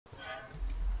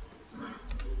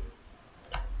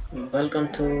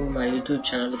Welcome to my YouTube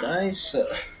channel, guys.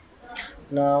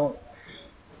 Now,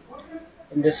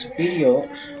 in this video,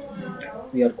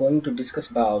 we are going to discuss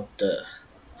about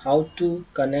how to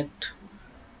connect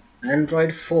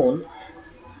Android phone,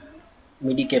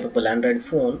 MIDI capable Android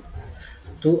phone,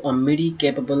 to a MIDI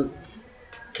capable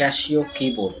Casio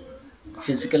keyboard,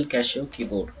 physical Casio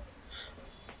keyboard.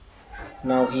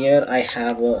 Now here I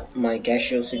have my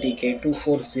Casio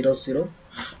CTK2400.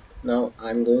 Now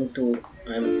I'm going to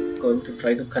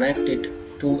try to connect it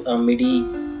to a MIDI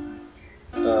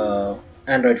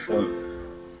Android phone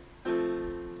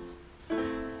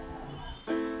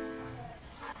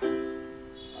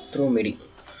through MIDI.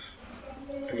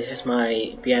 This is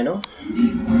my piano,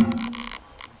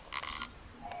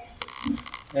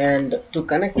 and to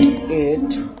connect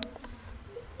it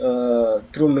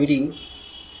through MIDI,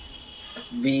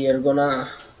 we are gonna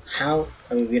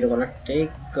we are gonna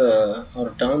take or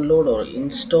download or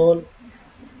install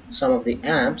some of the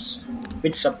apps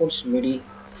which supports MIDI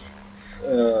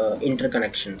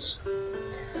interconnections.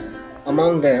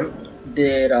 Among them,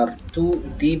 there are two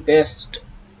the best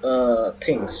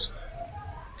things.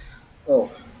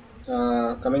 Oh,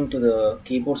 coming to the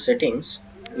keyboard settings,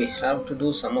 we have to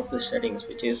do some of the settings,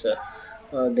 which is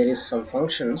there is some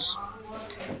functions.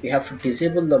 We have to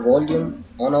disable the volume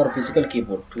on our physical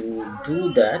keyboard. To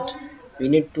do that, we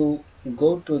need to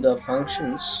go to the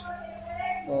functions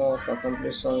of a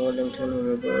complete song volume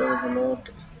tune note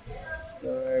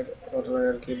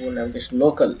keyboard navigation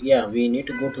local. Yeah, we need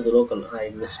to go to the local. I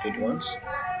missed it once.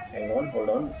 Hang on, hold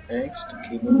on. Next,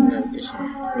 keyboard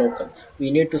navigation local.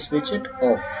 We need to switch it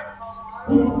off.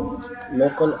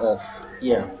 Local off.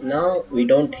 Yeah, now we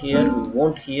won't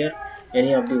hear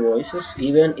any of the voices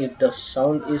even if the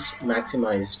sound is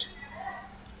maximized.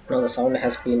 Now the sound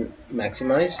has been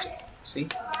maximized. See,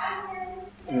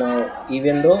 now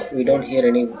even though we don't hear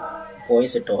any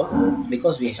voice at all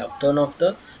because we have turned off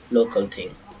the local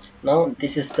thing. Now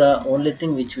this is the only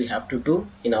thing which we have to do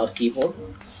in our keyboard.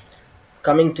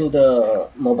 Coming to the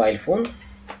mobile phone,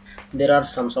 there are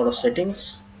some sort of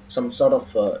settings, some sort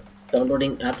of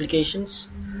downloading applications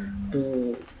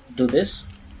to do this.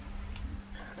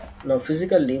 Now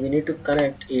physically we need to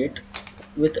connect it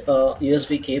with a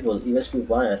USB cable, USB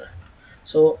wire.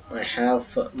 So I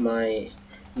have my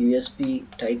USB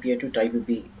type A to type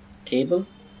B cable.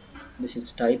 This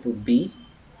is type B,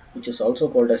 which is also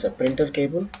called as a printer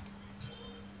cable.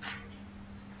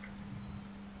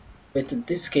 With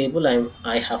this cable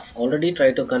I have already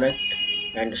tried to connect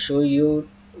and show you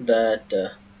that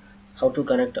how to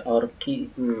connect our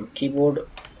keyboard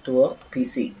to a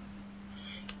PC.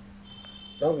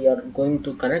 Now we are going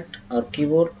to connect our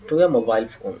keyboard to a mobile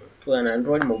phone, to an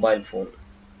Android mobile phone.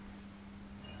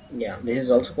 Yeah, this is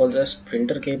also called as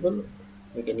printer cable.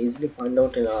 We can easily find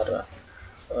out in our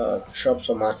shops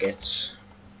or markets.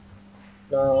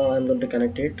 Now I'm going to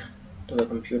connect it to the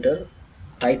computer,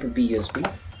 type B USB.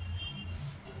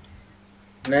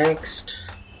 Next,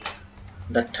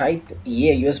 the type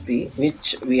A USB,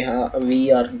 which we are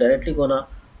directly gonna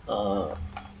uh,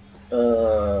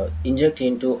 inject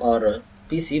into our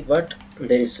PC, but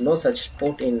there is no such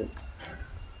port in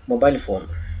mobile phone.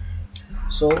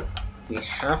 So we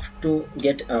have to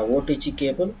get a OTG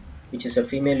cable, which is a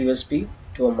female USB,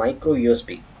 to a micro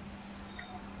USB.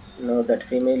 Now that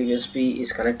female USB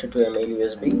is connected to a male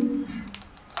USB.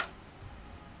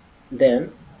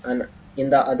 Then, and in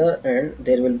the other end,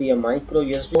 there will be a micro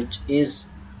USB, which is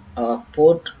a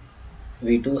port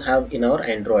we do have in our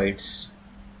Androids.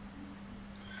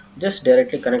 Just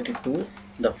directly connect it to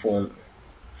the phone.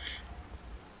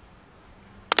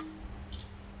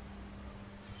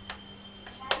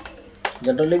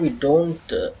 Generally, we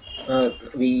don't.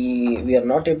 We are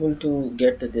not able to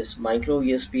get this micro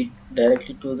USB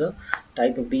directly to the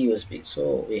type B USB,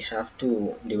 so we have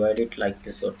to divide it like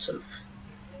this itself.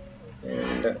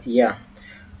 And yeah,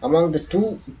 among the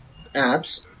two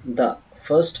apps, the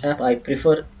first app I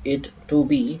prefer it to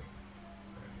be,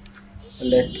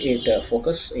 let it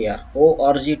focus. Yeah,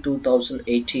 org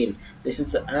 2018. This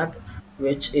is the app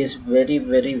which is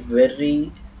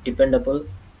very dependable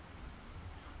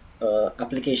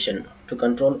application to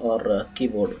control our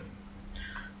keyboard.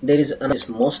 There is another is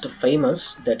most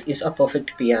famous, that is a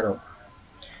perfect piano.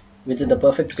 With the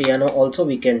perfect piano also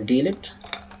we can deal it.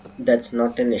 That's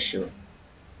not an issue.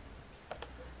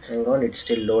 Hang on, it's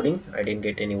still loading. I didn't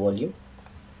get any volume.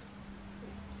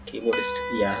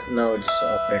 Keyboardist, yeah, now it's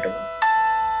operable.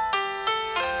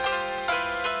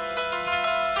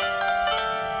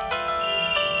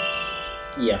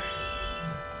 Yeah,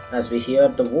 as we hear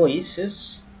the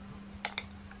voices.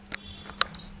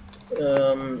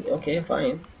 Okay,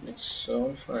 fine, it's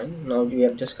all fine. Now we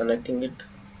are just connecting it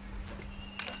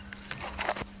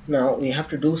Now we have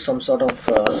to do some sort of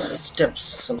steps,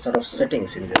 some sort of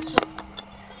settings in this.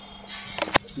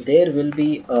 There will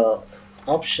be a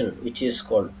option which is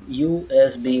called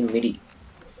USB MIDI.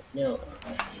 Yeah,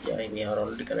 yeah, we are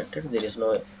already connected. There is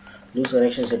no loose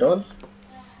connections at all.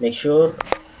 Make sure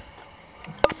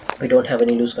we don't have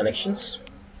any loose connections.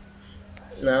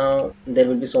 Now there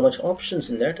will be so much options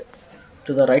in that.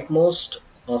 To the rightmost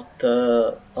of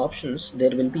the options,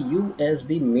 there will be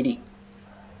USB MIDI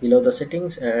below the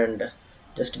settings and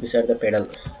just beside the pedal.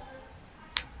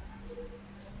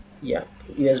 Yeah,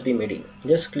 USB MIDI.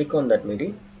 Just click on that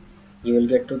MIDI. You will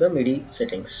get to the MIDI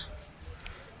settings.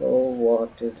 Oh,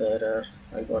 what is the error?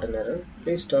 I got an error.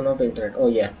 Please turn off the internet. Oh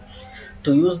yeah.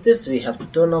 To use this, we have to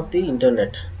turn off the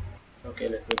internet. Okay,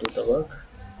 let me do the work.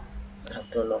 I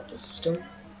have turned off the system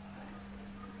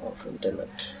of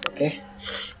internet. Okay.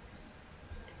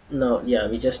 Now, yeah,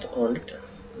 we just on it.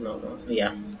 No, no,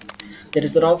 yeah. There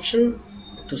is an option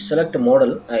to select a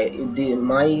model.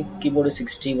 My keyboard is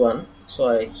 61, so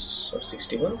I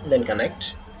 61. Then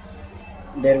connect.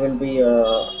 There will be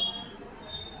a,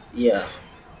 yeah,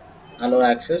 allow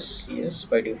access. Yes,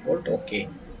 by default. Okay.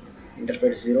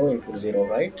 Interface 0, input 0,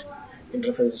 right?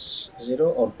 Interface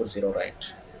 0, output 0,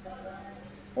 right?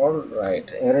 All right,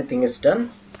 everything is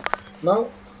done. Now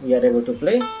we are able to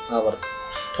play our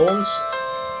tones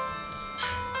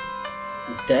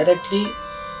directly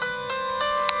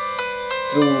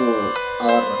through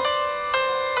our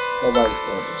mobile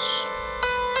phones.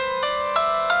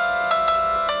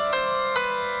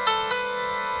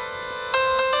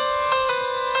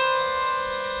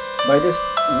 By this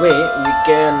way, we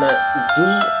can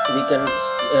we can,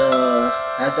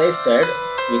 as I said,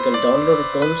 we can download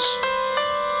tones,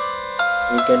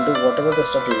 we can do whatever the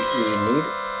stuff we need.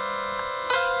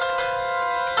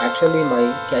 Actually, my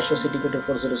Casio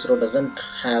CTK2400 doesn't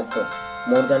have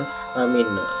more than, I mean,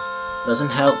 doesn't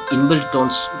have inbuilt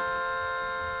tones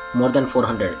more than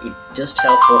 400. It just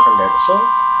have 400. So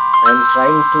I'm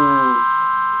trying to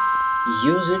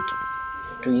use it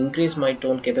to increase my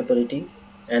tone capability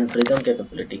and rhythm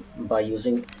capability by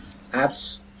using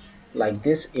apps like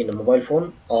this in a mobile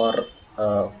phone or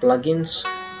plugins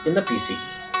in the PC.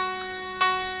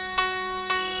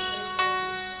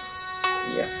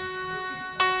 Yeah,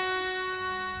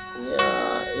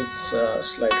 yeah, it's a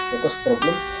slight focus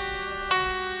problem.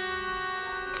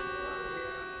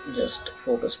 Just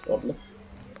focus problem.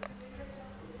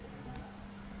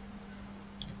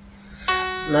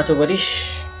 Not to worry.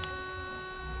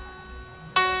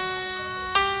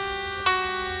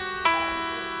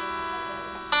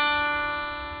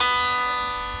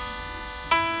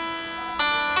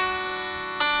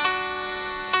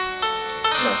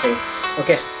 Nothing.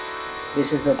 Okay.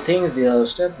 This is the things. These are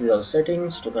steps. These are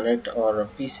settings to connect our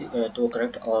PC to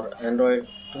connect our Android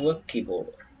to a keyboard.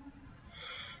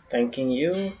 Thanking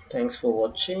you. Thanks for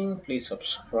watching. Please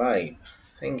subscribe.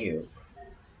 Thank you.